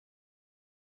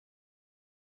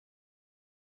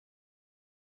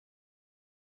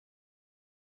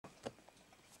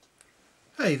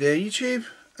Hey there YouTube,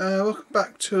 welcome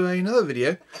back to another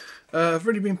video. I've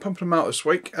really been pumping them out this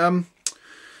week.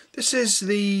 This is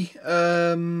the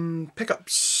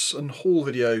pickups and haul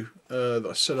video that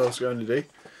I said I was going to do.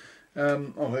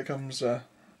 Oh, here comes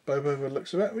Bobo by the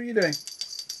looks of it. What are you doing? Do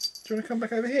you want to come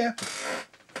back over here?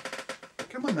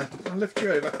 Come on then, I'll lift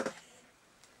you over.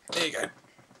 There you go.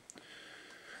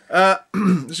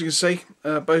 As you can see,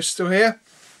 Bo's still here.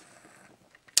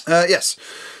 Yes,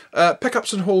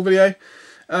 pickups and haul video.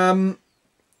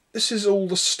 This is all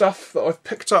the stuff that I've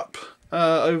picked up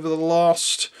over the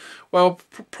last, well,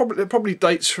 probably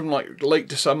dates from like late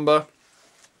December.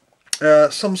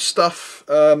 Some stuff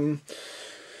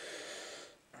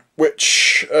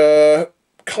which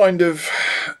kind of,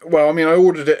 well, I mean, I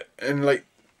ordered it in late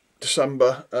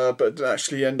December, but it didn't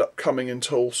actually end up coming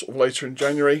until sort of later in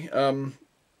January.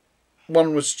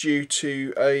 One was due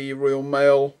to a Royal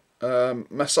Mail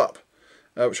mess up,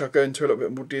 which I'll go into a little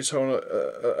bit more detail on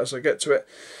as I get to it.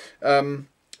 And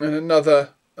another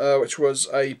which was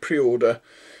a pre-order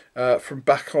from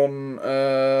back on,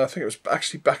 I think it was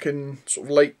actually back in sort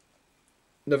of late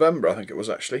November, I think it was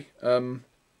actually.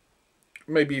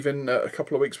 Maybe even a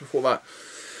couple of weeks before that.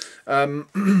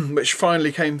 Which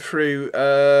finally came through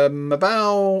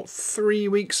about 3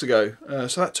 weeks ago.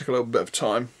 So that took a little bit of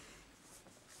time.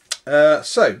 Without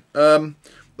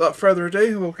further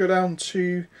ado, we'll go down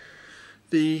to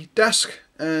the desk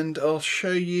and I'll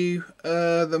show you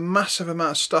the massive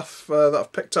amount of stuff that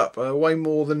I've picked up. Way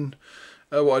more than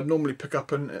what I'd normally pick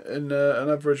up in an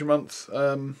average month.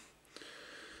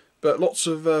 But lots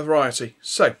of variety.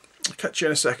 So, I'll catch you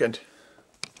in a second.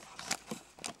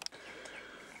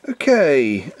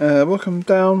 Okay, welcome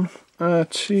down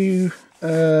to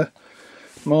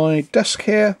my desk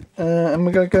here, and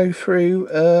we're going to go through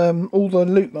all the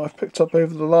loot that I've picked up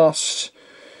over the last,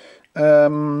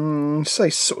 say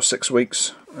sort of 6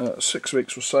 weeks, 6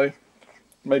 weeks or so,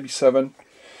 maybe 7.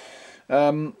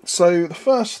 So the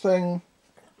first thing,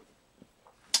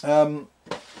 I'm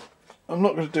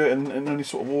not going to do it in any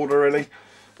sort of order really,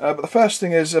 but the first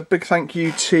thing is a big thank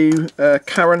you to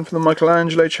Karen from the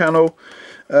Michelangelo channel,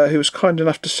 who was kind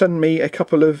enough to send me a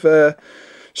couple of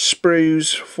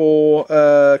sprues for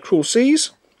Cruel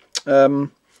Seas.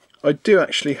 I do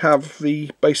actually have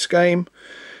the base game,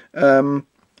 and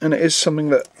it is something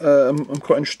that I'm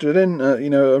quite interested in. You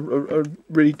know, I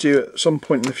really do at some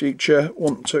point in the future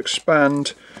want to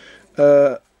expand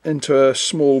into a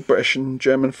small British and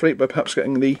German fleet by perhaps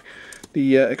getting the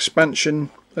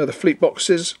expansion, the fleet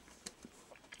boxes,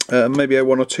 maybe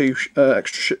one or two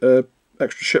extra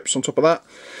ships on top of that.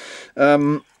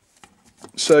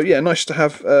 So yeah, nice to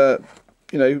have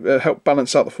you know, help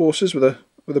balance out the forces with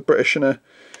a British and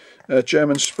a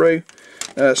German sprue.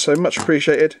 So much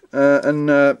appreciated, and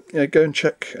yeah, go and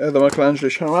check the Michelangelo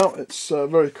channel out. It's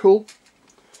very cool.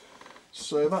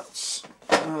 So that's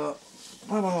that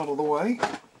out of the way.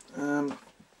 I'll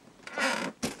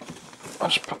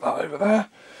just put that over there.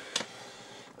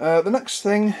 The next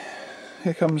thing,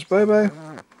 here comes Bobo.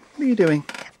 What are you doing?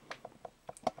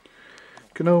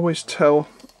 Can always tell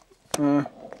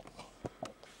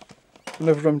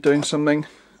whenever I'm doing something,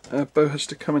 Bo has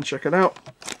to come and check it out.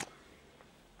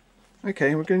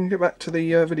 Okay, we're going to get back to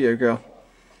the video girl.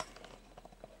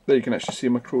 There you can actually see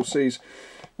my Cruel Seas.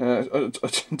 I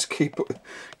tend to keep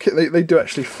they do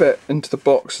actually fit into the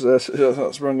box, so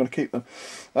that's where I'm going to keep them.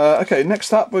 Okay,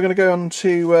 next up we're going to go on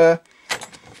to,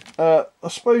 I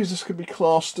suppose this could be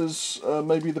classed as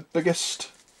maybe the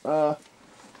biggest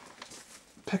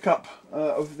pickup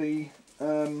of the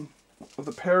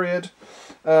period.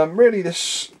 Really,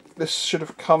 this should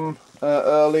have come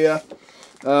earlier.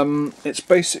 It's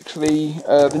basically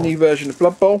the new version of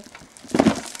Blood Bowl.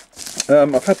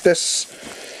 I've had this.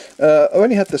 I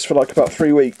only had this for like about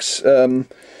 3 weeks. I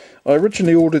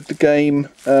originally ordered the game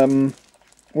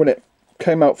when it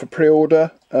came out for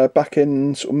pre-order back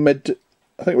in sort of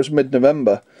I think it was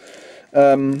mid-November.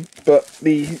 But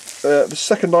the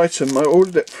second item, I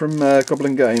ordered it from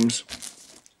Goblin Games,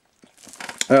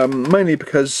 mainly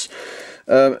because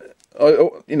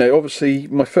you know, obviously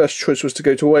my first choice was to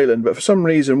go to Wayland, but for some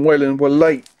reason Wayland were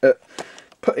late at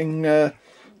putting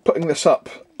this up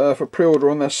for pre-order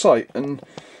on their site, and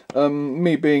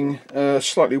me being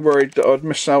slightly worried that I'd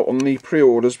miss out on the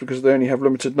pre-orders because they only have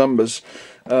limited numbers,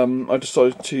 I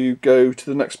decided to go to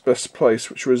the next best place,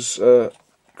 which was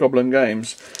Goblin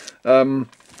Games.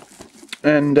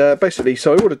 Basically,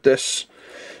 so I ordered this,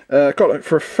 got it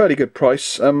for a fairly good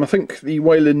price. I think the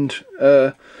Wayland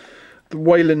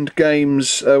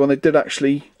Games, when they did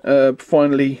actually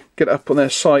finally get it up on their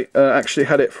site, actually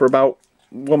had it for about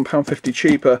 £1.50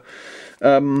 cheaper.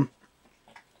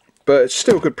 but it's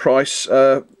still a good price.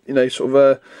 You know, sort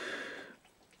of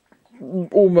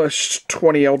almost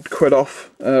 20 odd quid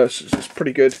off. It's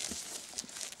pretty good.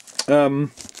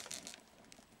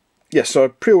 Yeah, so I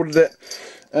pre-ordered it,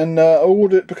 and I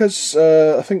ordered it because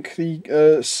I think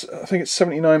it's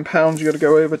 £79 you got to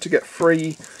go over to get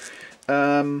free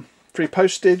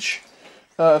postage.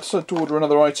 I decided to order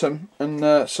another item, and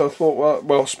so I thought,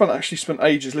 well, I actually spent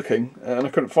ages looking, and I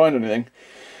couldn't find anything.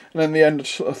 And in the end,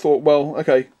 I thought, well,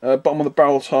 okay, bottom of the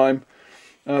barrel time.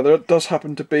 There does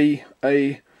happen to be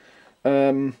a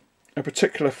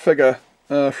particular figure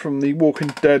from the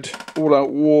Walking Dead All Out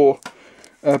War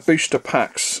booster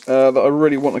packs that I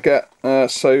really want to get. And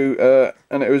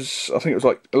it was, I think it was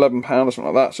like £11 or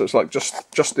something like that. So it's like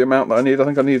just the amount that I need. I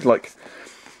think I need like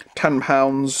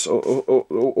 £10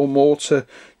 or more to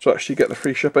actually get the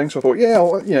free shipping. So I thought,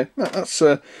 yeah, that's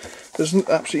there's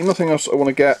absolutely nothing else I want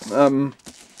to get.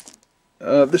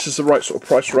 This is the right sort of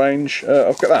price range.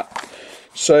 I'll get that.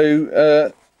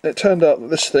 So it turned out that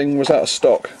this thing was out of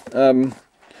stock, and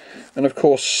of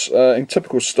course, in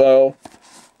typical style,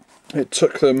 it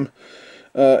took them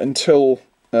until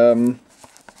the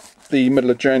middle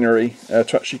of January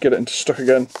to actually get it into stock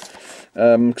again.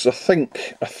 Because I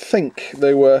think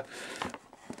they were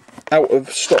out of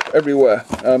stock everywhere.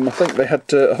 I think they had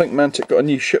to. I think Mantic got a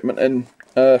new shipment in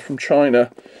from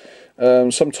China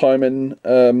sometime in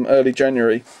early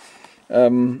January,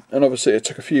 and obviously it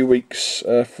took a few weeks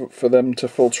for them to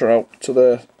filter out to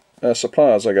their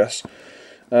suppliers, I guess.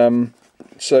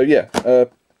 So yeah,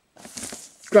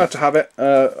 glad to have it.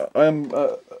 I am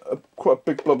quite a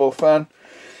big Blood Bowl fan.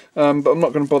 But I'm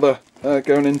not going to bother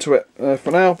going into it for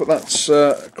now, but that's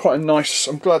quite a nice,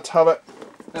 I'm glad to have it,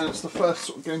 and it's the first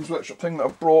sort of Games Workshop thing that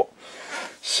I've brought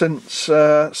since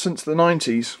the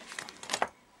 90s.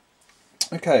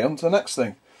 Okay, on to the next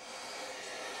thing.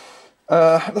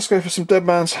 Let's go for some Dead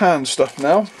Man's Hand stuff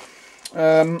now.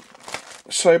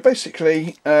 So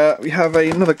basically we have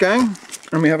another gang,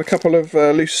 and we have a couple of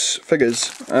loose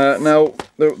figures. Now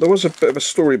there was a bit of a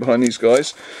story behind these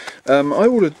guys. I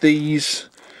ordered these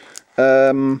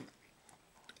I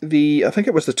think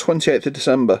it was the 28th of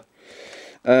December,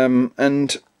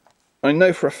 and I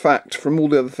know for a fact from all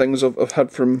the other things I've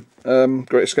had from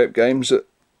Great Escape Games that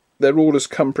their orders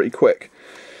come pretty quick,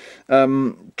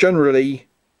 generally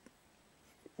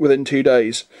within 2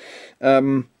 days.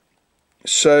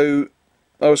 So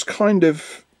I was kind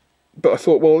of, but I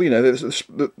thought, well, you know,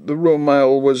 the Royal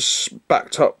Mail was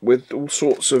backed up with all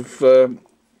sorts of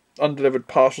undelivered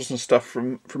parcels and stuff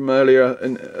from earlier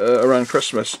around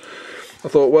Christmas. I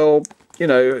thought, well, you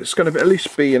know, it's going to at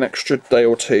least be an extra day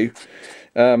or two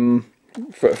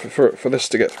for this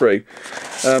to get through.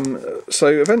 So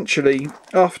eventually,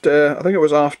 after, I think it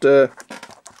was after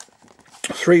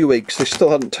 3 weeks, they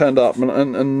still hadn't turned up,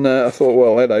 and I thought,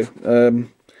 well, hello,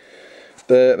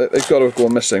 they've got to have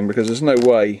gone missing, because there's no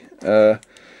way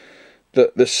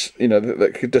that this, you know,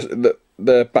 that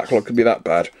their backlog could be that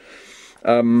bad.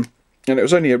 And it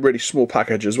was only a really small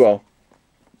package as well.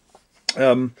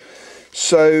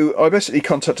 So I basically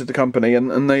contacted the company,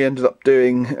 and they ended up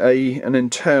doing an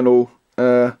internal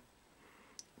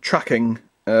tracking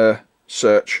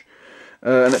search,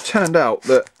 and it turned out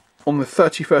that on the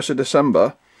 31st of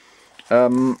December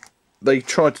they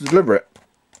tried to deliver it,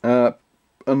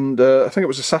 and I think it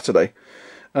was a Saturday.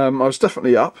 I was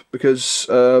definitely up, because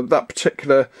that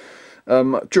particular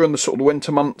during the sort of the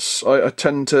winter months, I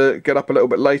tend to get up a little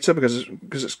bit later because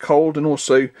it's cold, and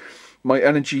also my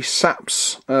energy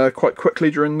saps quite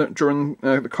quickly during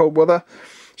the cold weather.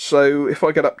 So if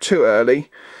I get up too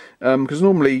early, because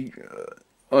normally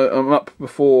I'm up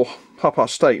before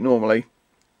 8:30 normally,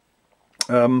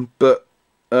 but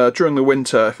during the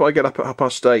winter, if I get up at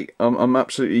 8:30, I'm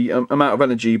out of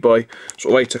energy by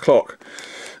sort of 8 o'clock,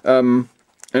 and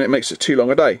it makes it too long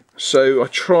a day. So I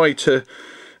try to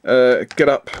get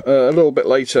up a little bit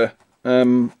later,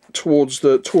 towards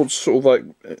sort of like,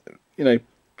 you know,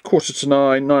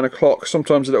 8:45, 9 o'clock,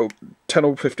 sometimes a little 10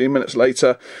 or 15 minutes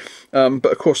later. But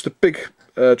of course the big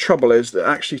trouble is that it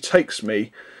actually takes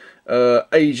me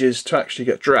ages to actually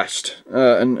get dressed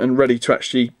and ready to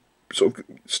actually sort of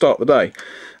start the day.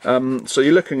 So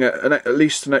you're looking at at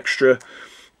least an extra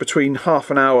between half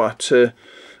an hour to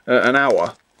an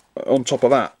hour on top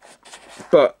of that.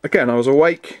 But again, I was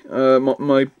awake.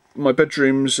 My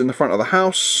bedroom's in the front of the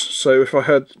house, so if I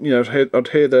heard, you know, I'd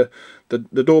hear the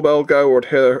doorbell go, or I'd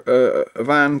hear a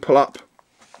van pull up.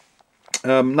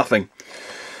 Nothing.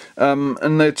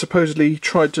 And they'd supposedly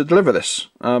tried to deliver this.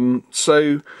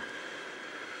 So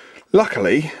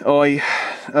luckily, I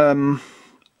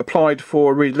applied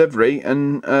for a redelivery,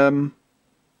 and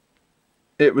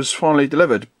it was finally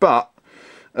delivered. But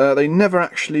they never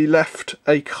actually left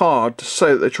a card to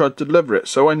say that they tried to deliver it,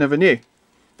 so I never knew.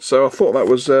 So I thought that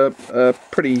was a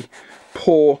pretty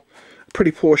poor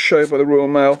show by the Royal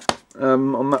Mail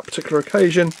on that particular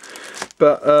occasion.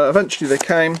 But eventually they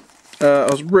came.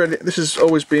 This has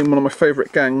always been one of my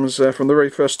favourite gangs from the very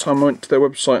first time I went to their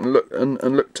website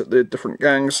and looked at the different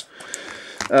gangs.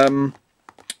 The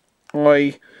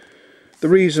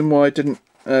reason why I didn't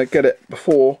get it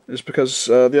before is because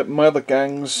my other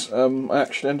gangs, I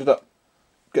actually ended up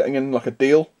getting in like a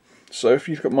deal. So if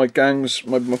you've got my gangs,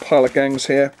 my pile of gangs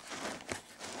here.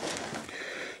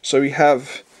 So we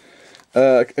have,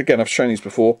 again I've shown these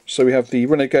before, so we have the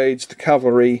Renegades, the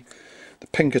Cavalry, the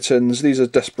Pinkertons, these are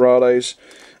Desperados,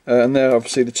 and they're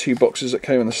obviously the 2 boxes that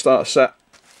came in the starter set.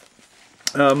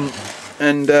 So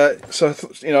I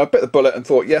thought, I bit the bullet and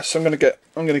thought, yes, I'm going to get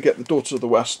the Daughters of the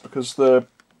West, because they're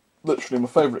literally my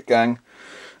favourite gang,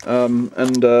 and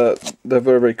they're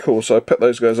very, very cool. So I picked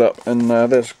those guys up, and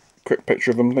there's a quick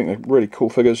picture of them. I think they're really cool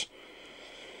figures.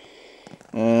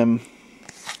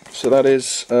 So that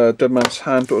is Dead Man's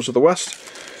Hand, Daughters of the West,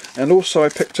 and also I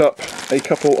picked up a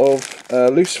couple of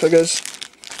loose figures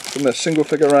from their single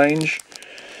figure range.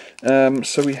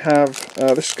 So we have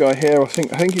this guy here. I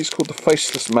think he's called the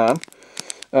Faceless Man,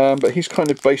 but he's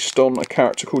kind of based on a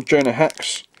character called Jonah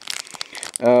Hex,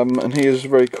 and he is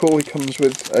very cool. He comes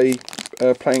with a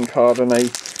playing card and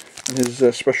his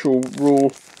special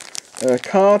rule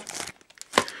card.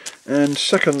 And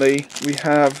secondly, we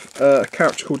have a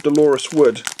character called Dolores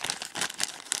Wood.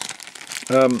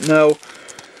 Now,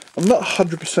 I'm not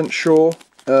 100% sure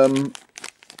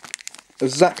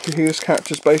exactly who this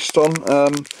character is based on.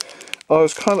 I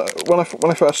was kind of, when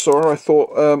I first saw her, I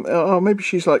thought, oh, maybe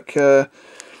she's like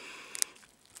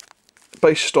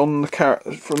based on the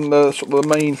character from the sort of the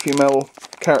main female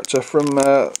character from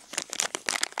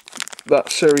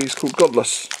that series called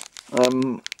Godless,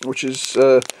 which is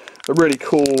a really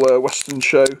cool Western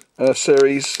show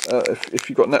series. If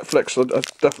you've got Netflix, I'd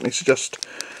definitely suggest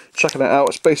checking it out.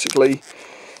 It's basically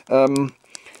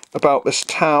about this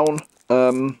town,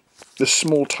 this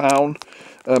small town,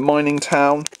 mining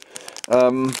town,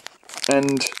 and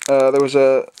there was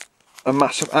a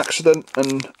massive accident,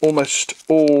 and almost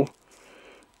all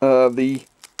the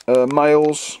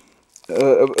males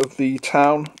of the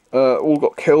town all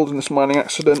got killed in this mining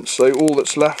accident. So all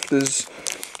that's left is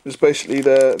basically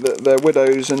their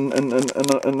widows and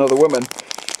other women,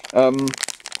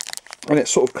 and it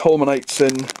sort of culminates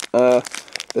in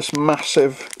this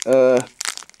massive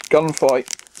gunfight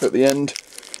at the end,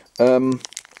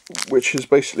 which is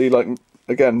basically, like,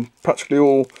 again, practically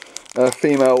all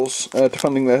females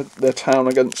defending their town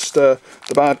against the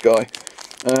bad guy,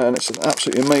 and it's an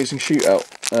absolutely amazing shootout.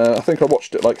 I think I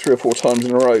watched it like 3 or 4 times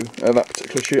in a row, that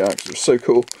particular shootout, because it was so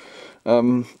cool.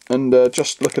 And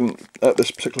just looking at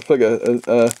this particular figure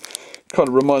kind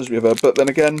of reminds me of her. But then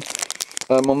again,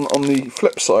 on the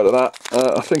flip side of that,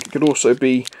 I think it could also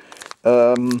be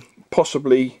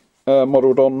possibly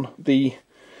modelled on the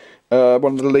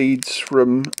one of the leads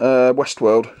from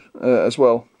Westworld as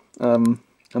well, and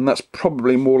that's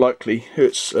probably more likely who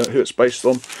it's based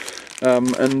on.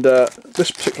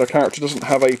 This particular character doesn't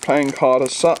have a playing card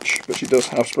as such, but she does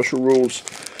have special rules.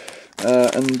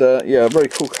 Yeah, a very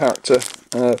cool character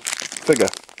figure,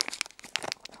 as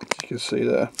you can see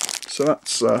there. So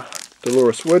that's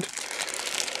Dolores Wood.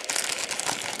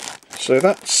 So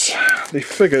that's the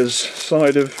figures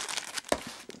side of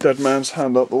Dead Man's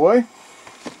Hand out the way.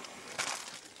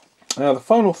 Now the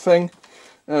final thing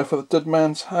for the Dead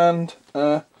Man's Hand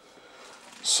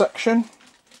section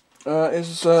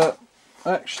is I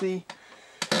actually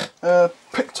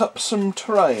picked up some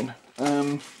terrain.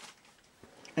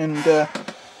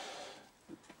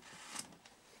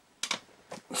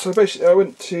 So basically I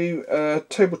went to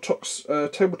Tabletop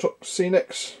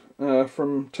Scenics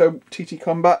from TT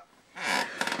Combat,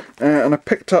 and I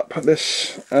picked up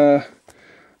this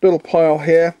little pile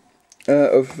here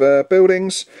of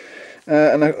buildings,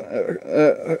 and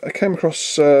I came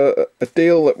across a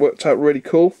deal that worked out really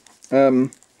cool.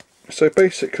 So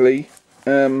basically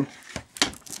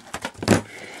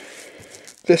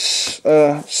this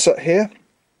set here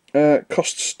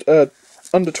costs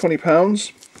under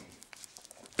 £20,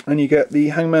 and you get the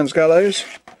Hangman's Gallows,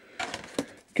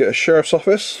 get a sheriff's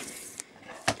office,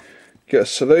 get a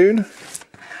saloon,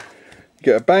 you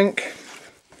get a bank,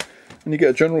 and you get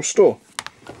a general store.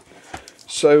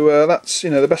 So that's,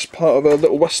 the best part of a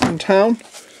little western town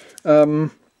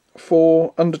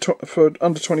for under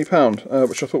 £20,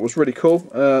 which I thought was really cool.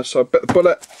 So I bit the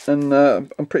bullet, and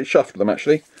I'm pretty chuffed with them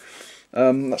actually.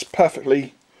 That's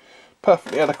perfectly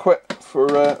adequate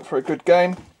for a good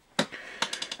game.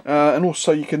 and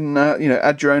also you can you know,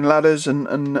 add your own ladders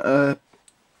and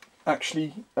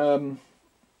actually you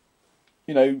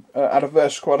know, add a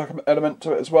verse squad element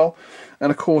to it as well.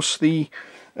 And of course the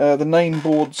name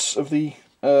boards of the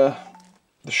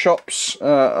shops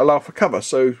allow for cover,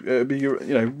 so it'd be, you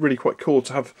know, really quite cool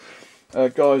to have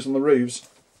guys on the roofs.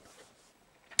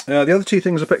 The other two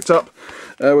things I picked up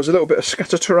was a little bit of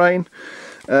scatter terrain.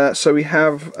 So we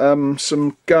have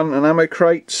some gun and ammo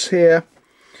crates here,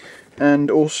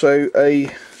 and also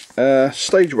a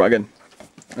stage wagon,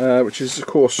 which is of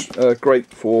course great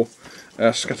for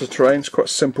scatter terrain. It's quite a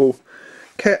simple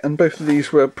kit, and both of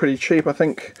these were pretty cheap. I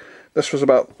think this was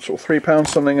about sort of £3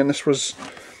 something, and this was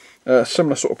a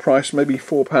similar sort of price, maybe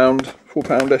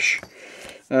 £4-ish.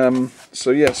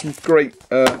 So yeah, some great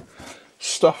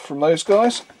stuff from those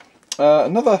guys.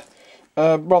 Another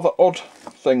rather odd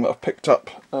thing that I picked up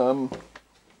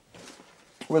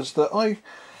was that I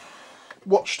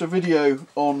watched a video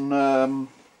on, I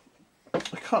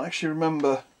can't actually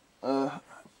remember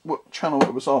what channel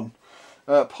it was on,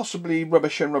 possibly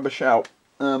Rubbish In Rubbish Out,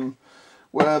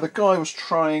 where the guy was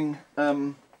trying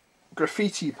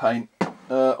graffiti paint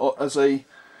as an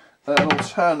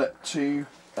alternate to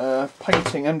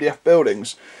painting MDF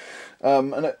buildings,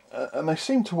 and they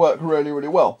seem to work really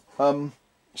well.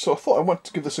 So I thought I wanted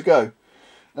to give this a go.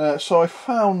 So I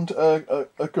found a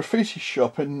graffiti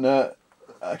shop in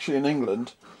actually in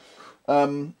England,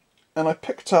 and I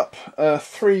picked up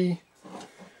 3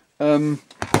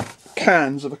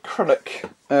 cans of acrylic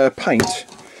paint.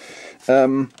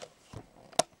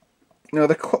 Now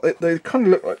they kind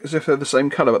of look like as if they're the same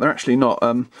colour, but they're actually not.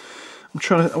 I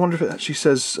wonder if it actually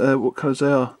says what colours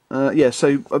they are. Yeah,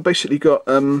 so I basically got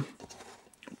 2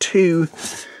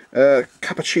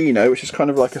 cappuccino, which is kind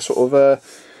of like a sort of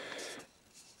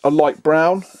a light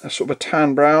brown, a sort of a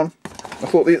tan brown. I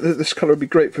thought this colour would be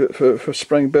great for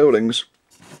spraying buildings,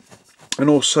 and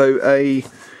also a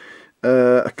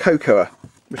cocoa,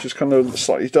 which is kind of a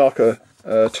slightly darker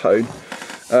tone.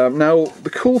 Now the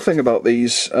cool thing about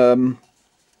these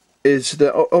is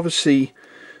that obviously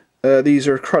these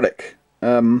are acrylic,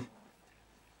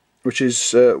 which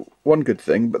is one good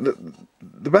thing, but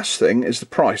the best thing is the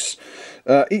price.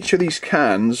 Each of these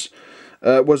cans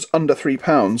was under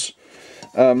 £3,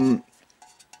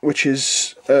 which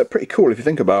is pretty cool if you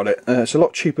think about it. It's a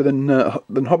lot cheaper than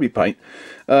hobby paint,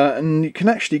 and you can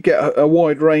actually get a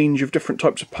wide range of different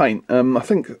types of paint. I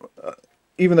think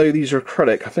even though these are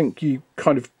acrylic, I think you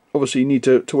kind of obviously need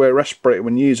to wear a respirator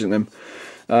when using them.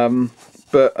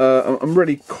 But I'm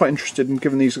really quite interested in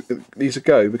giving these a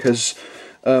go, because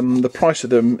the price of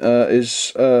them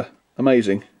is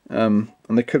amazing, and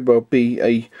they could well be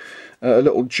a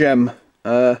little gem,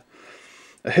 a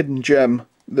hidden gem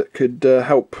that could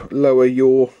help lower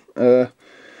your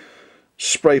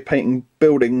spray painting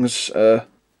buildings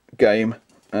game,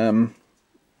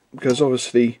 because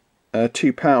obviously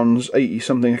 £2.80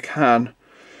 something a can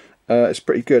is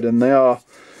pretty good, and they are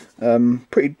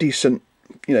pretty decent.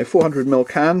 You know, 400ml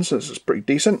cans, that's pretty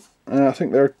decent. I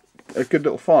think they're a good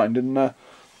little find, and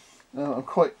I'm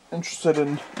quite interested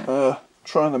in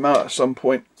trying them out at some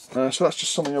point. So that's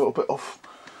just something a little bit off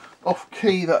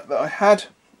key that I had.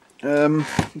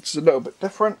 It's a little bit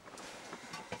different.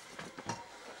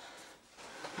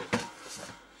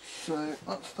 So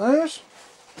that's those.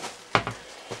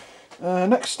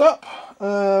 Next up,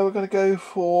 we're going to go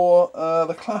for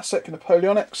the classic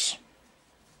Napoleonics.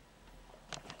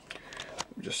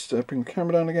 Just bring the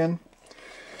camera down again.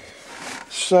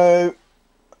 So,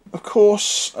 of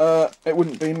course, it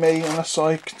wouldn't be me unless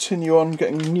I continue on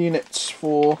getting units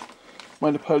for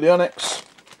my Napoleonics.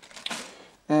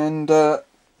 And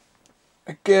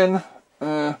again,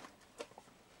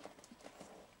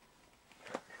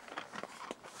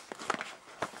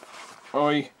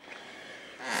 I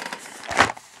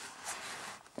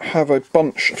have a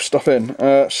bunch of stuff in.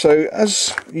 So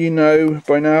as you know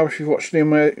by now, if you've watched any of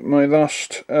my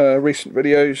last recent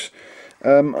videos,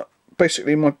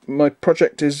 basically my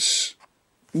project is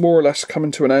more or less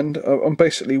coming to an end. I'm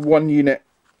basically 1 unit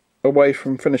away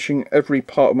from finishing every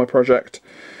part of my project.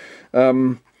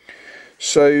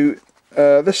 So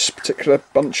this particular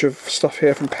bunch of stuff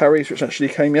here from Perry's, which actually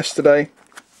came yesterday,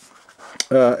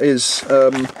 is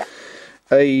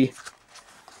a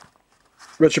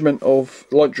regiment of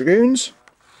light dragoons,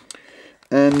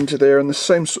 and they're in the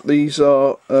same. These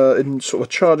are in sort of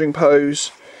a charging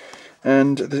pose,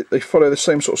 and they follow the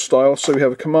same sort of style. So we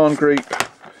have a command group.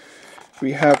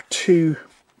 We have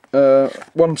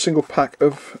one single pack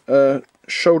of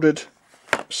shouldered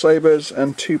sabres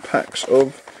and 2 packs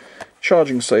of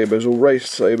charging sabres or raised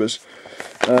sabres.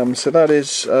 So that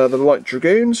is the light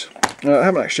dragoons. I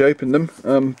haven't actually opened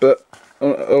them, but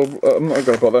I'm not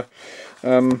going to bother.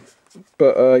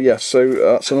 But yeah, so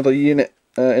that's another unit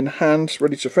in hand,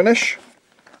 ready to finish.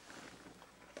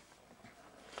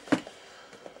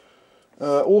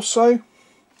 Also,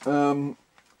 again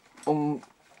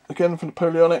for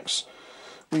Napoleonics,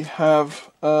 we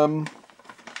have not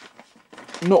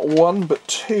one but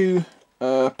two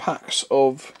packs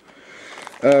of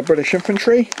British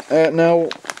infantry. Now,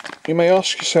 you may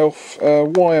ask yourself,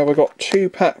 why have I got two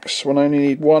packs when I only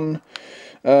need one?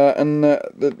 And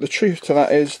the truth to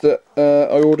that is that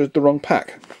I ordered the wrong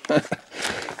pack.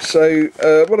 So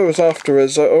what I was after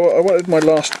is I wanted my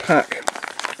last pack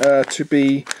to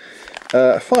be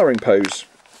a firing pose,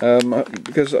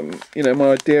 because you know,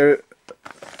 my idea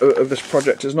of this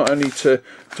project is not only to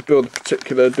build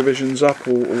particular divisions up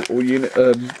or unit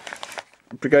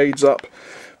brigades up,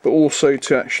 but also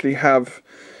to actually have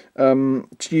to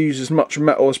use as much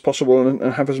metal as possible and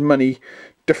have as many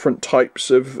different types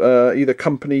of either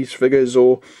companies figures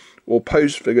or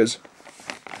pose figures.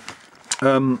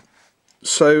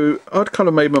 So I'd kind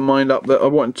of made my mind up that I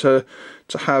wanted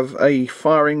to have a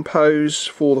firing pose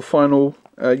for the final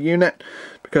unit,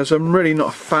 because I'm really not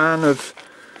a fan of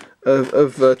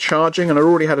charging, and I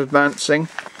already had advancing.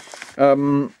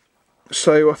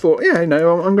 So I thought, yeah, you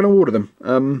know, I'm going to order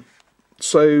them.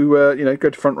 So you know, go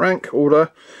to front rank,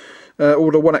 order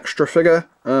one extra figure,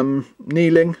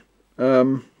 kneeling,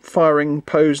 firing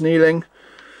pose kneeling,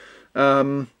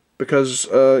 because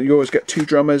you always get two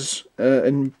drummers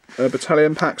in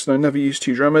battalion packs, and I never use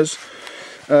two drummers.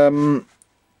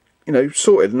 You know,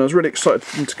 sorted, and I was really excited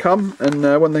for them to come. And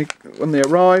when they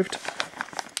arrived,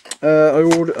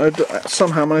 I'd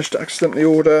somehow managed to accidentally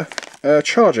order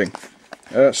charging.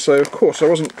 So of course I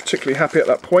wasn't particularly happy at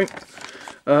that point.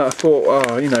 I thought,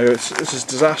 oh, you know, this is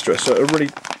disastrous. I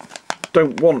really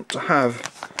don't want to have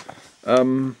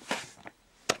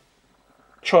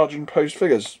charging posed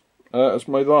figures as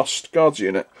my last guards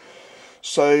unit.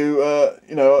 So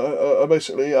you know, I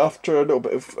basically, after a little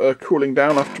bit of cooling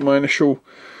down after my initial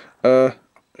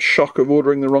shock of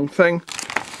ordering the wrong thing,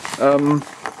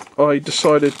 I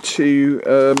decided to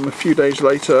a few days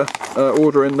later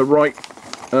order in the right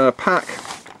pack.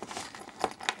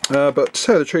 But to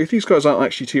tell the truth, these guys aren't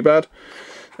actually too bad,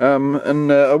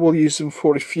 and I will use them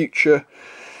for a future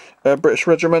British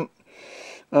regiment.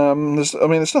 I mean,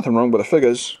 there's nothing wrong with the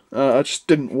figures. I just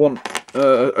didn't want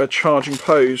a charging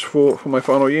pose for my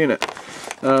final unit.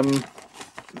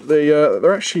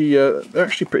 They're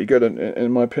actually pretty good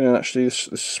in my opinion. Actually,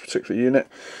 this particular unit.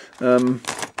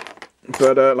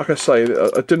 But like I say,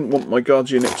 I didn't want my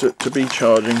guards unit to be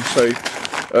charging, so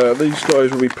these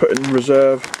guys will be put in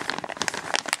reserve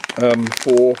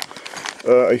for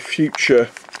a future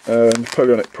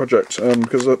Napoleonic project,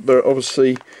 because they're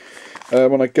obviously,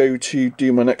 when I go to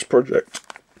do my next project,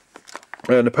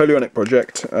 Napoleonic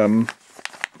project,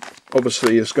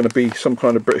 obviously there's going to be some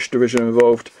kind of British division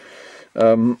involved,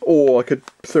 or I could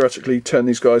theoretically turn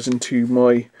these guys into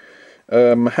my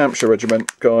Hampshire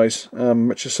regiment guys,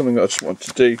 which is something that I just want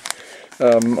to do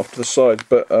off to the side.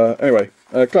 But anyway,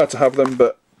 glad to have them,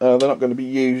 but they're not going to be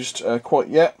used quite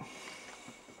yet.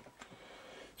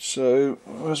 So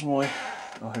where's my...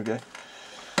 oh, here we go.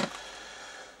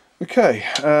 Okay,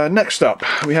 next up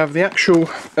we have the actual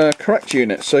correct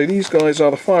unit. So these guys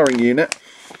are the firing unit.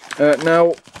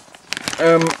 Now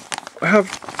I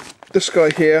have this guy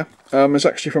here, is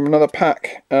actually from another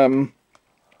pack. You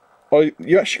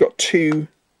actually got two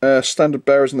standard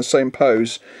bearers in the same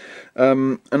pose,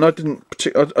 and I don't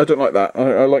like that.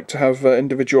 I like to have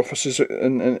individual officers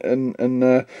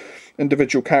and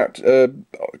individual character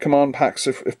command packs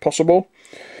if possible.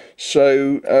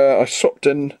 So I swapped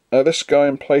in this guy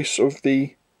in place of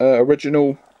the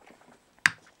original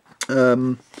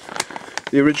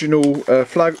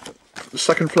flag,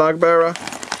 second flag bearer.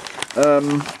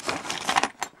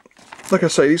 Like I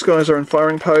say, these guys are in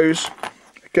firing pose.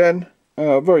 Again,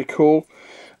 very cool.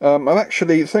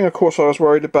 The thing of course I was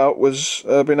worried about was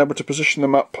being able to position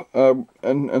them up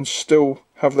and still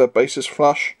have their bases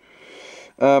flush.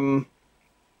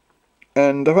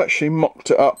 And I've actually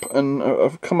mocked it up, and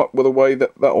I've come up with a way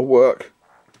that'll work.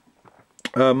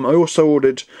 I also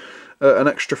ordered an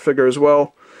extra figure as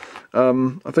well.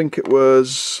 I think it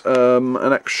was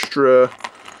an extra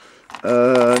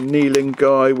kneeling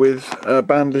guy with a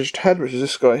bandaged head, which is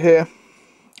this guy here.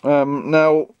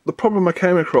 Now the problem I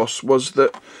came across was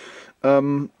that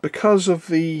because of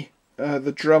the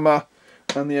drummer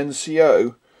and the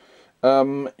NCO,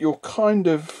 you're kind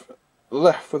of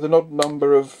left with an odd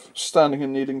number of standing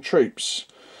and kneeling troops.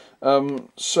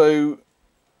 So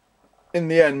in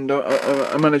the end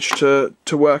I managed to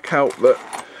work out that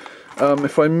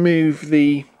if I move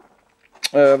the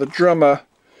the drummer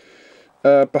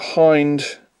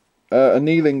behind a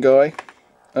kneeling guy,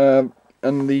 and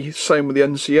the same with the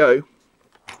NCO,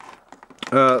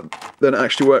 then it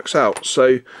actually works out.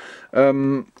 So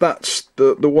that's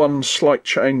the one slight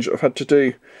change that I've had to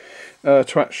do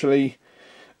to actually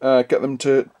get them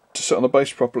to sit on the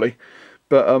bass properly.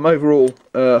 But overall,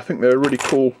 I think they're a really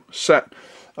cool set.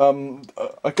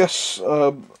 I guess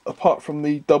apart from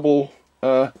the double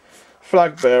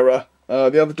flag bearer,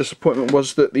 the other disappointment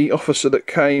was that the officer that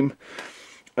came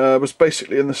was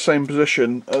basically in the same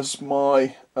position as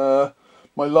my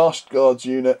my last guards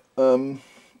unit. Let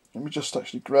me just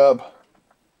actually grab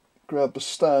the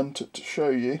stand to show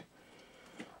you.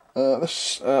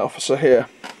 This officer here,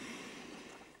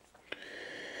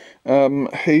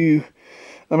 who,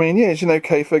 I mean, yeah, he's an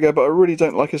okay figure, but I really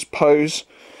don't like his pose,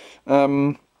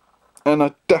 and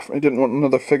I definitely didn't want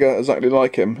another figure exactly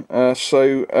like him.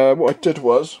 So what I did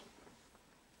was,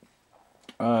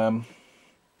 let's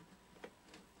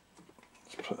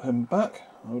put him back.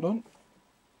 Hold on.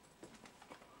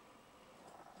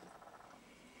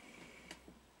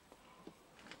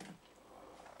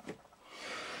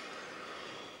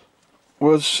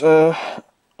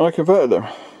 I converted them.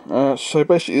 So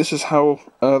basically this is how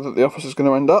that the officer is going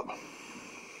to end up.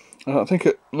 I think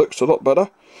it looks a lot better.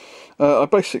 I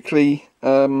basically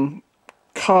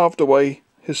carved away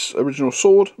his original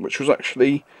sword, which was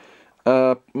actually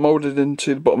moulded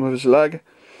into the bottom of his leg.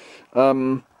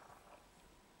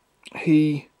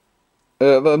 He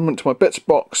then went to my bits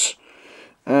box,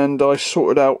 and I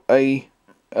sorted out an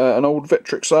old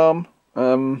Victrix arm.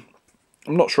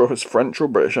 I'm not sure if it's French or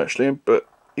British actually, but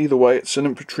either way it's an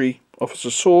infantry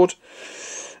officer's sword.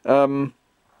 Cut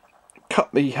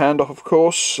the hand off, of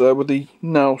course, with the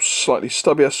now slightly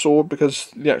stubbier sword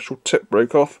because the actual tip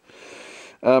broke off.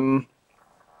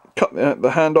 Cut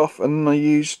the hand off, and I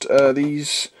used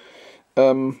these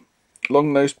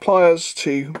long-nosed pliers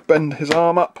to bend his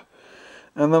arm up,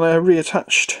 and then I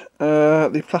reattached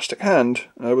the plastic hand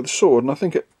with the sword, and I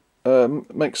think it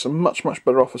makes a much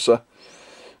better officer.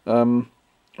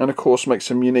 And of course makes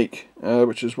him unique,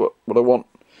 which is what I want.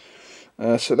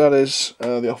 So that is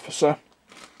the officer,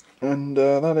 and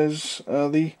that is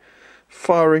the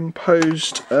firing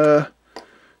posed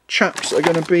chaps that are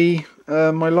going to be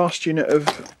my last unit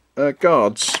of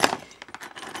guards.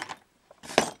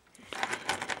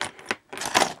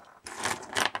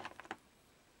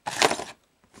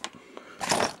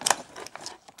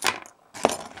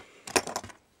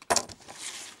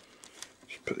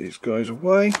 Just put these guys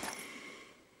away.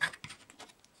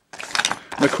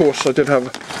 And of course I did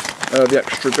have the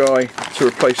extra guy to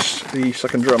replace the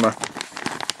second drummer.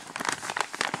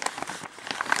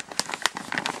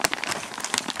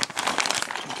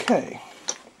 Okay.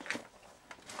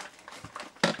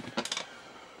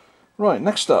 Right,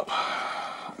 next up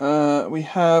we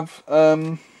have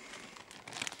a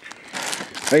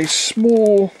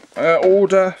small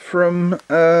order from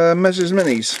Mez's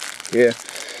Minis here.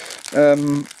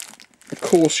 Of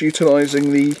course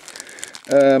utilising the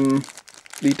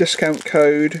discount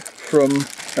code from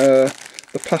the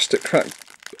Plastic Crack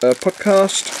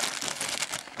podcast.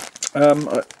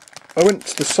 I went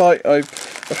to the site. I've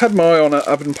had my eye on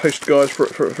Abingdon Post guys for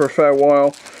a fair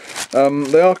while.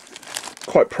 They are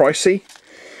quite pricey.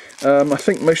 I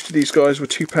think most of these guys were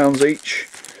 £2 each.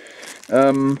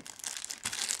 And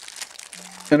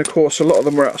of course a lot of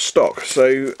them were out of stock,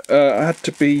 so I had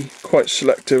to be quite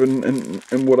selective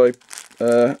in what I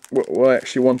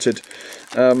actually wanted.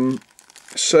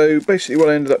 So basically what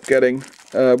I ended up getting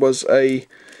was an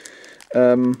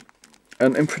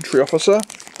infantry officer.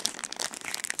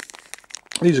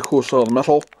 These of course are the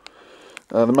metal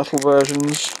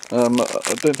versions. I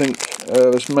don't think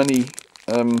there's many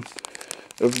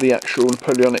of the actual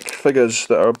Napoleonic figures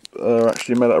that are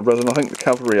actually made out of resin. I think the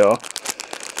cavalry are.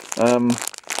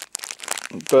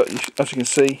 But as you can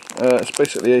see, it's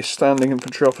basically a standing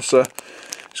infantry officer.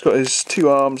 He's got his two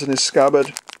arms and his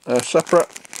scabbard separate.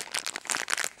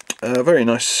 Very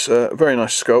nice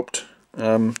sculpt.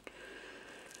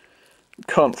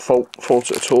 Can't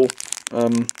fault it at all.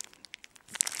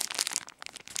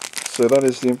 So that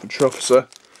is the infantry officer.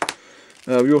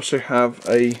 We also have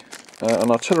an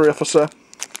artillery officer,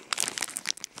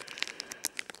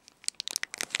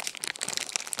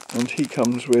 and he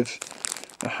comes with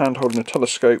a hand holding a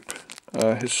telescope,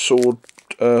 his sword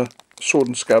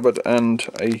and scabbard, and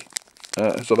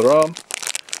his other arm.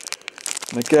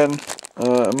 And again,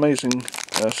 amazing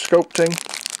sculpting.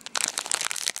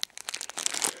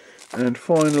 And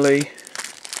finally,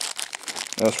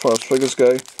 as far as figures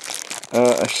go,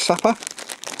 a sapper.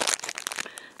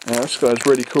 This guy's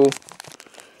really cool.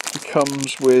 He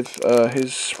comes with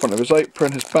his front of his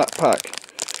apron, his backpack,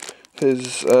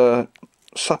 his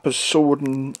sapper's sword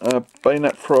and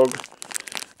bayonet frog,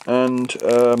 and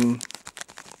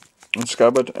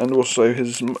scabbard, and also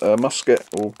his musket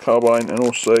or carbine, and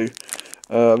also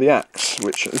the axe,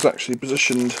 which is actually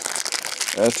positioned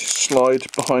to slide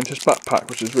behind his backpack,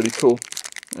 which is really cool.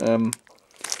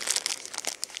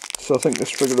 So I think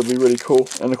this figure will be really cool,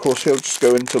 and of course he'll just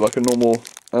go into like a normal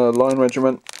line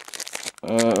regiment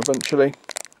eventually.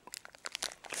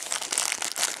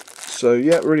 So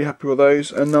yeah, really happy with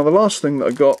those. And now the last thing that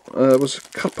I got was a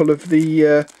couple of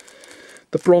the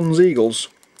bronze eagles.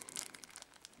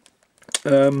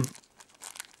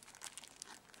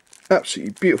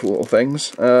 Absolutely beautiful little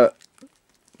things. To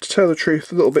tell the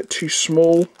truth, a little bit too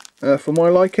small for my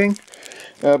liking,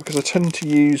 because I tend to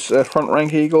use front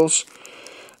rank eagles,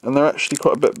 and they're actually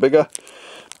quite a bit bigger.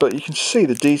 But you can see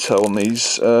the detail on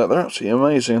these, they're absolutely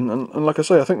amazing, and like I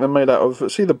say, I think they're made out of,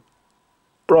 it's either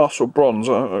brass or bronze,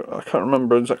 I can't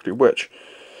remember exactly which,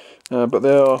 but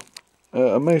they are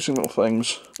amazing little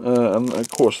things, and of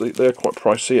course they're quite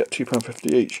pricey at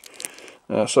 £2.50 each,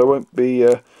 so I won't be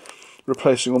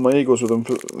replacing all my eagles with them,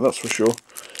 that's for sure,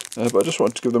 but I just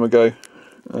wanted to give them a go.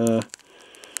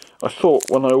 I thought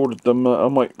when I ordered them I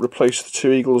might replace the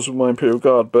 2 eagles with my Imperial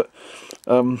Guard, but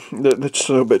they're just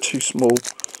a little bit too small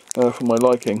for my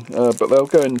liking, but they'll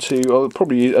go into, I'll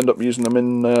probably end up using them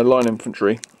in line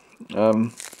infantry,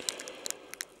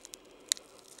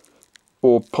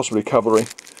 or possibly cavalry,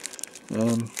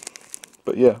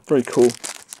 but yeah, very cool.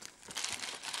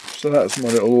 So that's my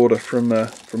little order from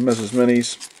Mez's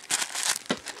Minis.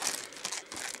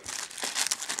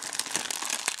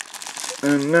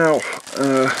 And now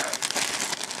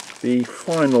the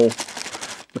final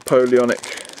Napoleonic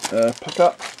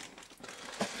pickup.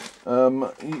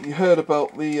 You heard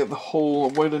about the whole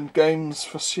Wayland Games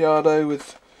Fasciado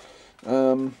with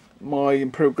my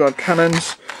Imperial Guard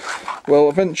cannons. Well,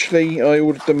 eventually I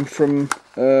ordered them from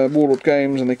Warlord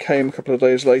Games, and they came a couple of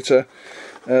days later.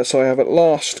 So I have at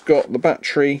last got the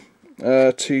battery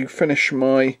to finish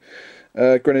my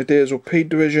Grenadiers or Pede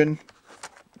Division.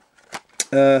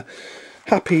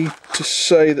 Happy to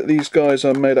say that these guys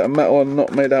are made out of metal and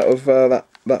not made out of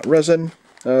that resin,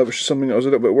 which is something I was a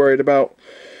little bit worried about.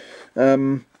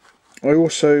 I've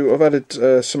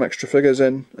added some extra figures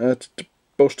in to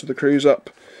bolster the crews up.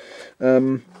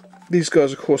 These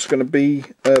guys, of course, are going to be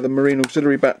the Marine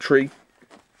Auxiliary Battery,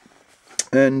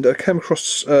 and I came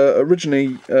across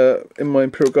originally in my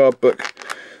Imperial Guard book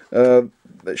that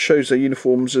shows their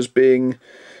uniforms as being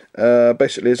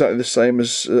basically exactly the same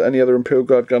as any other Imperial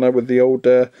Guard gunner, with the old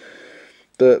the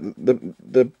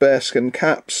bearskin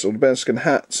caps or the bearskin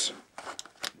hats.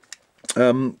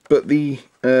 But the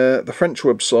French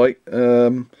website,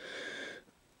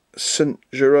 Saint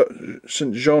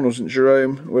Jean or Saint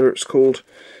Jerome, whatever it's called,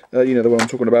 you know the one I'm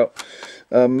talking about.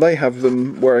 They have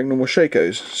them wearing normal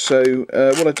shakos. So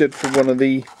what I did for one of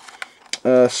the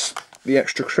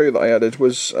extra crew that I added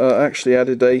was I actually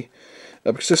added a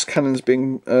because this cannon's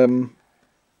being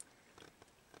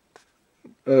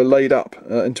laid up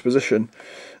into position.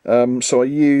 So I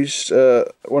used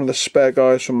one of the spare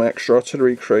guys from my extra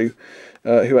artillery crew,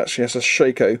 who actually has a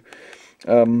shako,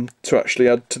 to actually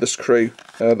add to this crew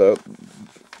that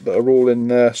are all in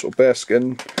sort of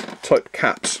bearskin type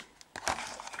caps.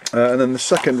 And then the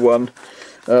second one,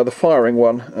 the firing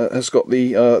one, has got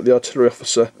the artillery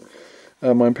officer,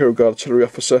 my Imperial Guard artillery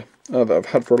officer that I've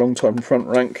had for a long time from front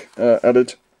rank,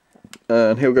 added,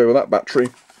 and he'll go with that battery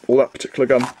or that particular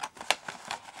gun.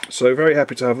 So very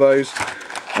happy to have those,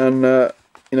 and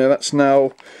you know, that's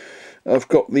now, I've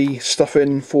got the stuff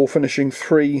in for finishing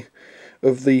 3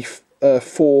 of the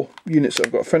 4 units that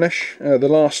I've got to finish. The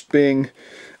last being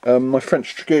my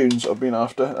French Dragoons I've been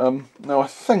after. Now I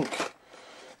think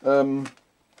that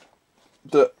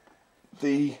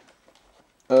the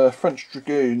French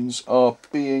Dragoons are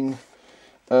being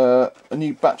a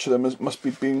new batch of them must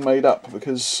be being made up,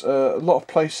 because a lot of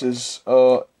places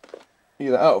are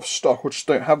either out of stock or just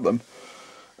don't have them.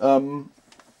 I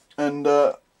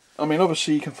mean,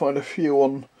 obviously you can find a few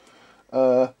on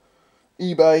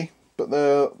eBay, but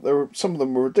some of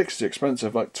them were ridiculously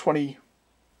expensive, like 20.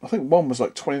 I think one was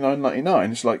like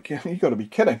 $29.99. It's like, you got to be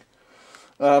kidding.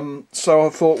 So I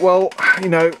thought, well, you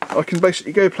know, I can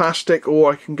basically go plastic,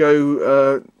 or I can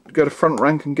go to front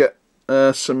rank and get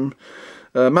some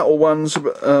metal ones.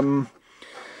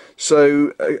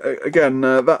 So again,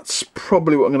 that's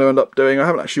probably what I'm going to end up doing. I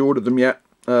haven't actually ordered them yet,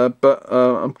 but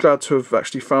I'm glad to have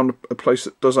actually found a place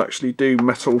that does actually do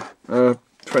metal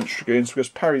French Dragoons, because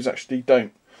Paris actually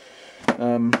don't,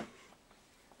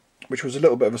 which was a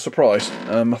little bit of a surprise.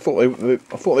 I thought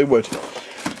they would.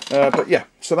 But yeah,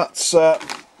 so that's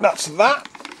that.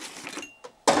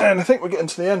 And I think we're getting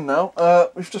to the end now.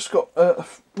 We've just got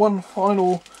one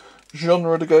final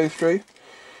genre to go through.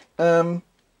 Now,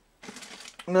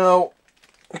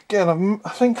 again, I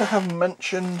think I have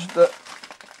mentioned that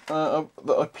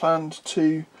that I planned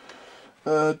to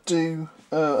do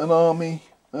an army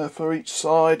for each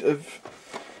side of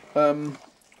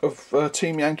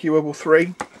Team Yankee World War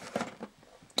 3.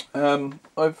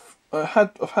 I've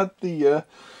had the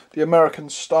American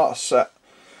starter set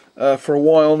for a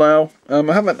while now. I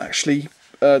haven't actually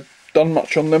done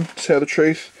much on them, to tell the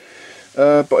truth.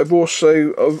 But I've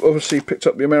also obviously picked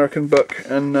up the American book,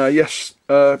 and yes,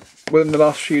 within the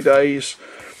last few days,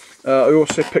 I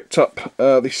also picked up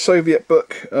the Soviet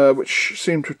book, which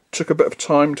seemed to took a bit of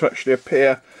time to actually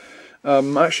appear.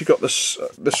 I actually got this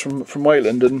from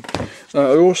Wayland, and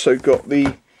I also got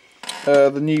the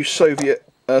new Soviet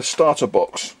starter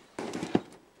box,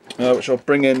 which I'll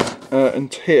bring in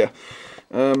into here.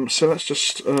 So let's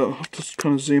just I'll have to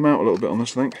kind of zoom out a little bit on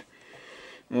this, I think,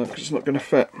 because it's not going to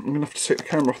fit. I'm going to have to take the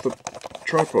camera off the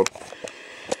tripod.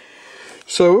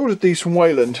 So I ordered these from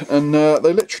Wayland, and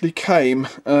they literally came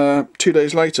 2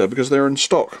 days later because they were in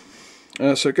stock.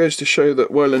 So it goes to show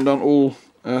that Wayland aren't all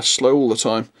slow all the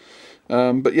time.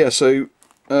 But yeah, so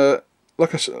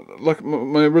like I said, like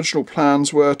my original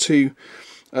plans were to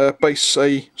base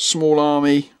a small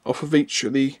army off of each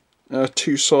of the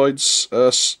two sides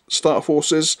starter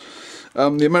forces.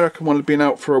 The American one had been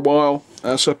out for a while,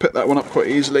 so I picked that one up quite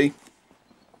easily.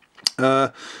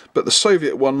 But the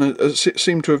Soviet one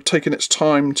seemed to have taken its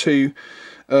time to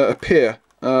appear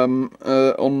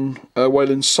on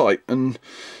Wayland's site, and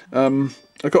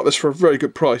I got this for a very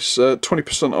good price,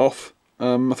 20% off.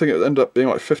 I think it ended up being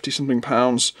like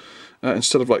 £50-something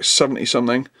instead of like 70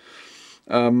 something.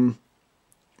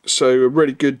 So a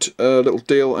really good little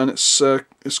deal, and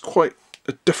it's quite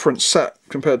a different set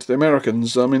compared to the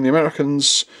Americans. I mean, the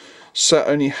Americans set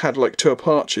only had like 2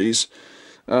 Apaches.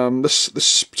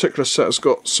 This particular set has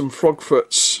got some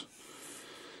Frogfoots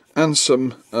and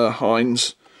some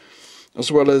Hinds,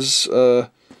 as well as a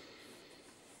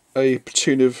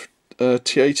platoon of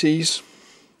T-80s.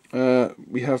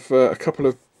 We have a couple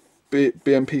of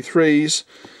BMP-3s,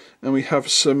 and we have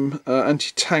some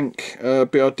anti-tank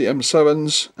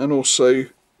BRDM-7s, and also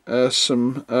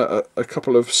a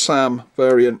couple of SAM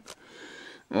variant.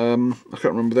 I can't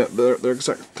remember their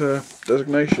exact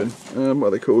designation. What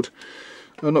are they called?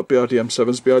 Not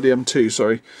BRDM-7s, BRDM-2,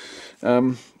 sorry.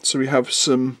 So we have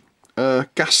some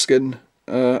Gaskin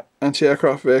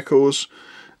anti-aircraft vehicles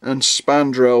and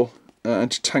Spandrel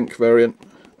anti-tank variant.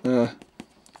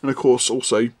 And of course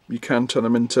also you can turn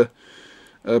them into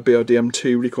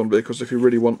BRDM-2 recon vehicles if you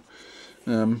really want.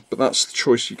 But that's the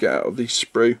choice you get out of the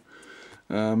sprue.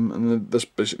 And then that's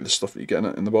basically the stuff that you get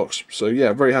in the box. So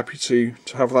yeah, very happy to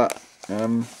have that.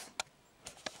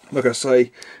 Like I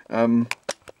say,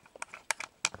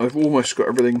 I've almost got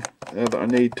everything that I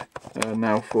need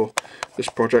now for this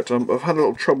project. I've had a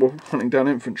little trouble hunting down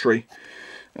infantry.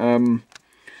 I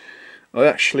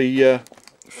actually I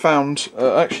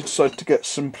actually decided to get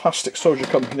some Plastic Soldier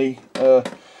Company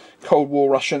Cold War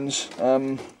Russians,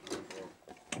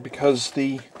 because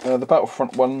the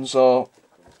Battlefront ones are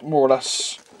more or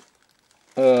less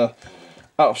out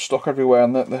of stock everywhere,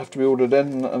 and they have to be ordered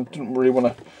in, and I didn't really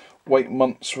want to wait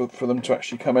months for them to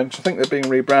actually come in, because I think they're being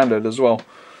rebranded as well.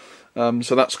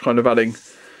 So that's kind of adding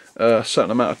a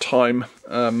certain amount of time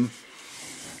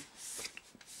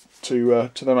to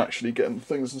them actually getting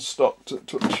things in stock, to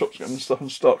the shops getting stuff in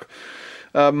stock.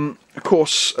 Of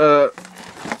course,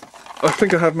 I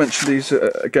think I have mentioned these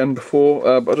again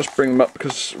before, but I'll just bring them up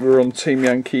because we're on Team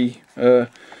Yankee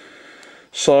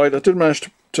side. I did manage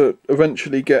to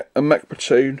eventually get a mech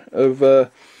platoon of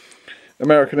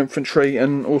American infantry,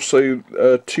 and also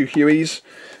 2 Hueys.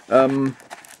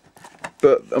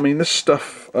 But I mean, this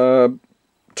stuff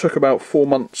took about 4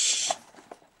 months,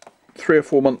 3 or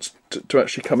 4 months to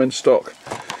actually come in stock.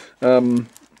 And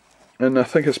I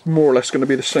think it's more or less going to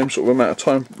be the same sort of amount of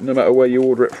time, no matter where you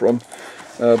order it from,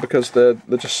 because they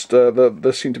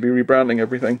seem to be rebranding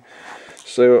everything.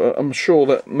 So I'm sure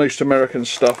that most American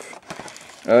stuff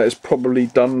is probably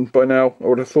done by now, I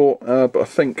would have thought. But I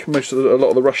think a lot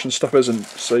of the Russian stuff isn't.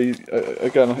 So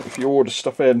again, if you order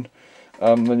stuff in,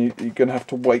 then you're going to have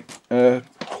to wait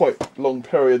quite long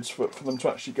periods for them to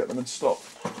actually get them in stock.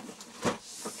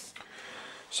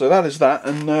 So that is that,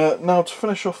 and now to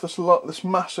finish off this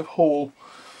massive haul,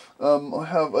 I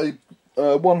have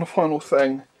one final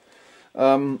thing,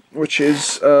 which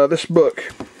is this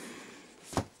book.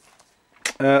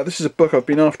 This is a book I've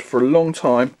been after for a long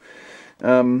time.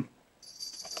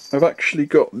 I've actually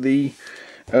got the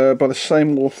by the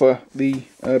same author, the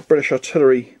British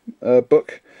Artillery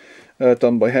book,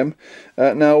 done by him.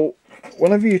 Now,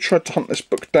 whenever you tried to hunt this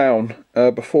book down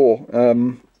before,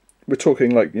 we're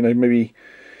talking like, you know, maybe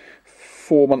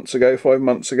 4 months ago, 5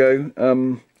 months ago,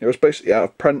 it was basically out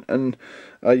of print, and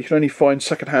you can only find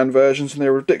second-hand versions, and they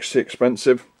were ridiculously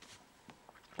expensive.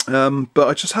 But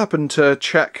I just happened to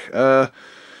check probably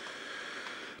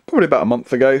about a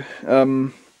month ago,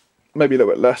 maybe a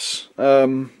little bit less,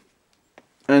 and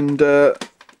it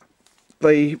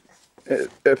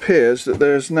appears that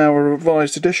there's now a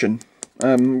revised edition,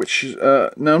 which is,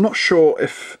 now I'm not sure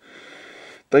if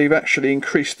they've actually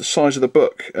increased the size of the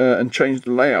book and changed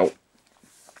the layout,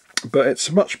 but it's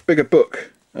a much bigger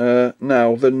book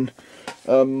now than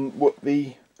what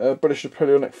the British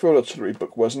Napoleonic Field Artillery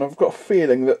book was, and I've got a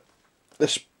feeling that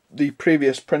the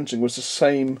previous printing was the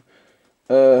same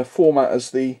format as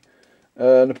the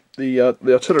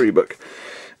artillery book.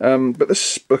 But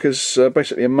this book is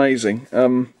basically amazing.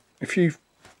 If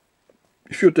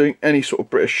you're doing any sort of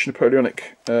British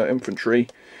Napoleonic infantry,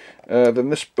 then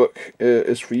this book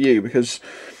is for you, because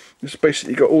it's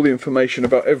basically got all the information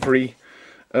about every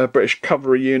British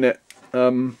cavalry unit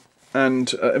and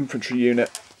infantry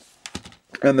unit,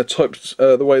 and the types,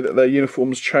 the way that their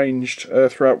uniforms changed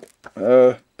throughout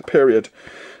the period.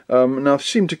 Now, they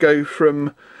seem to go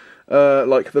from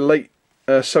like the late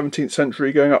 17th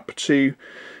century going up to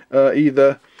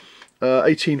either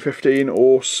 1815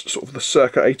 or sort of the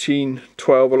circa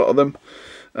 1812, a lot of them.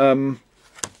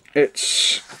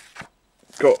 It's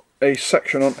got a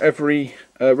section on every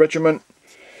regiment.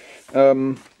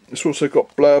 It's also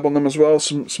got blurb on them as well,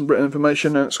 some written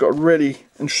information, and it's got a really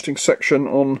interesting section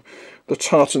on the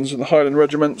tartans and the Highland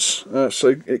regiments,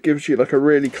 so it gives you like a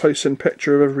really close-in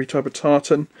picture of every type of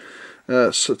tartan,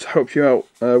 so to help you out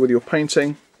with your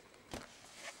painting.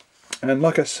 And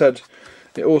like I said,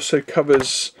 it also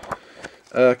covers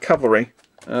cavalry,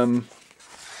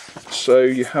 so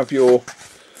you have your,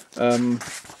 like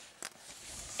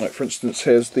for instance,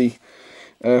 here's the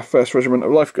 1st Regiment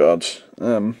of Life Guards,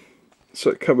 so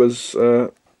it covers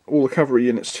all the cavalry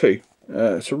units too.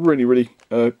 It's a really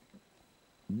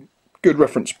good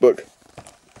reference book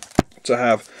to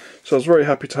have, so I was very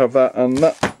happy to have that, and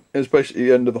that is basically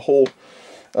the end of the haul.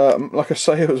 Like I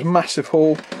say, it was a massive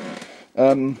haul,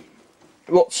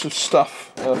 lots of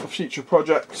stuff for future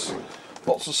projects,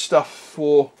 lots of stuff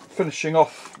for finishing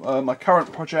off my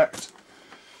current project,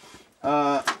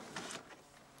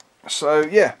 so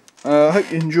yeah, I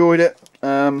hope you enjoyed it.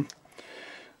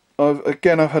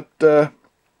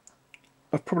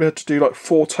 I've probably had to do like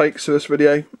 4 takes of this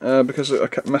video because I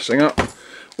kept messing up,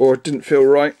 or it didn't feel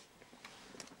right.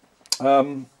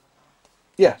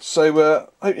 Yeah, so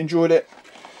I hope you enjoyed it,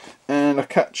 and I'll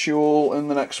catch you all in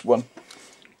the next one.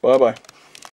 Bye bye.